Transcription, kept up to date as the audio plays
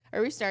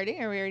Are we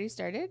starting? Are we already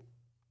started?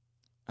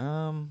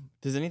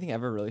 Does anything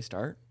ever really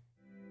start?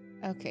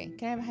 Okay.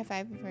 Can I have a high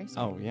five before I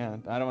start? Oh, yeah.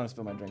 I don't want to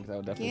spill my drink. I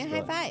would definitely Can you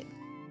spill high five?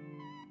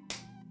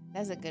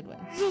 That's a good one.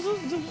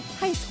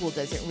 High school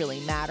doesn't really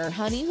matter,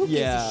 honey. Who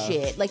gives a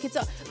shit? Like,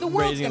 the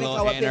world's Raising going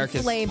to a go up in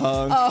anarchist flames.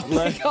 punk. Oh,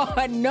 my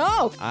God,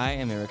 no. I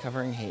am a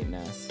recovering hating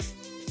ass.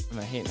 I'm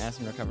a hating ass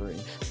in recovery.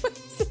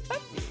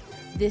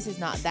 This is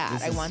not that.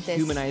 This I is want this.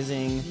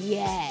 humanizing,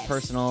 Yes.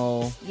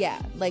 personal. Yeah,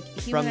 like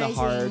From the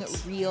humanizing,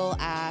 heart. real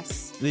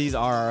ass. These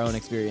are our own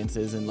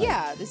experiences. And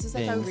Yeah, this is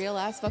like our things. real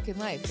ass fucking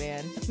life,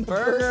 man.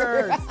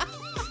 Burgers!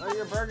 Where are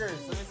your burgers?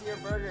 Let me see your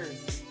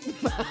burgers.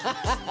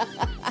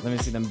 Let me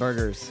see them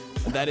burgers.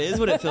 That is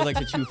what it feels like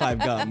to chew 5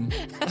 gum.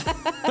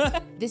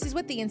 This is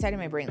what the inside of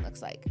my brain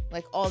looks like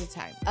all the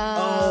time.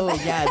 Oh,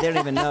 yeah, they don't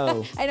even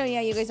know. I know,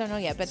 yeah, you guys don't know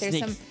yet, but there's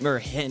Or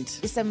hint.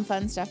 some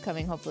fun stuff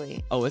coming,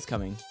 hopefully. Oh, it's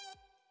coming.